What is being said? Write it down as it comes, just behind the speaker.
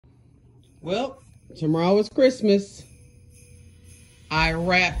Well, tomorrow is Christmas. I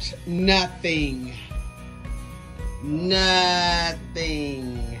wrapped nothing.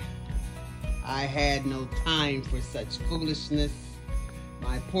 Nothing. I had no time for such foolishness.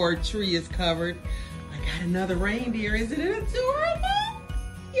 My poor tree is covered. I got another reindeer. Isn't it adorable?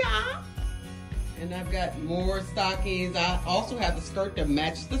 Yeah. And I've got more stockings. I also have the skirt to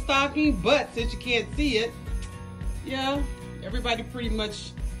match the stocking, but since you can't see it, yeah, everybody pretty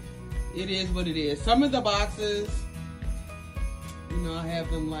much, it is what it is. Some of the boxes, you know, I have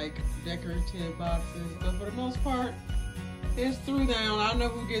them like decorative boxes, but for the most part, it's through down. I don't know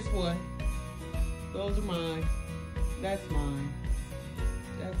who gets what. Those are mine. That's mine.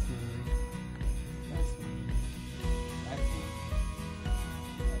 That's mine. That's mine. That's mine. That's mine.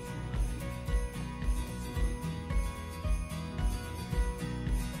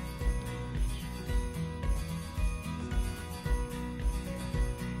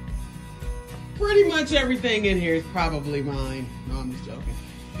 Pretty much everything in here is probably mine. No, I'm just joking.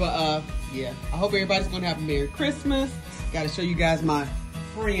 But yeah, I hope everybody's gonna have a Merry Christmas. Gotta show you guys my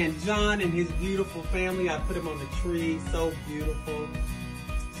friend John and his beautiful family. I put him on the tree. So beautiful.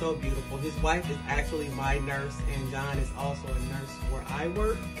 So beautiful. His wife is actually my nurse, and John is also a nurse where I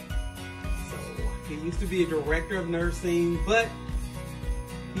work. So he used to be a director of nursing, but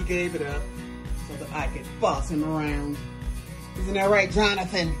he gave it up so that I could boss him around. Isn't that right,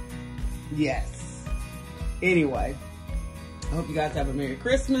 Jonathan? Yes. Anyway, I hope you guys have a Merry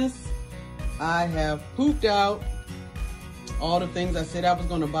Christmas. I have pooped out all the things I said I was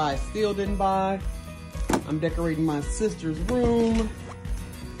gonna buy, I still didn't buy. I'm decorating my sister's room.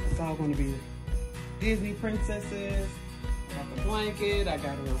 It's all gonna be Disney princesses. I got the blanket, I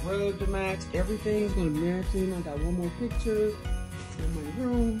got her robe to match. Everything's gonna be matching. I got one more picture in my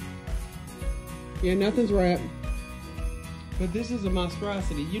room. Yeah, nothing's wrapped. But this is a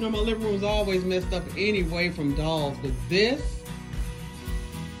monstrosity. You know, my living room is always messed up anyway from dolls, but this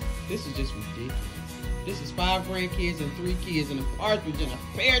is just ridiculous. This is 5 grandkids and 3 kids and a partridge and a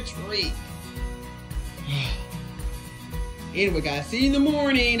pear tree. Anyway, guys, see you in the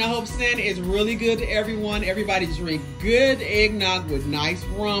morning. I hope Santa is really good to everyone. Everybody drink good eggnog with nice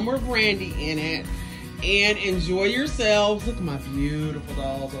rum or brandy in it. And enjoy yourselves. Look at my beautiful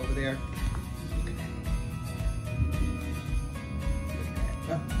dolls over there. Look at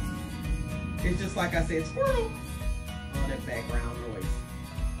that. Oh. It's just like I said, squirrel. All that background noise.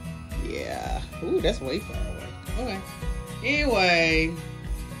 Yeah. Ooh, that's way far away. Okay. Anyway,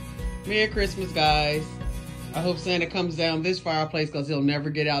 Merry Christmas, guys. I hope Santa comes down this fireplace because he'll never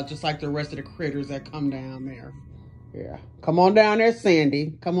get out, just like the rest of the critters that come down there. Yeah. Come on down there,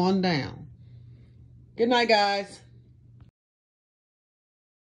 Sandy. Come on down. Good night, guys.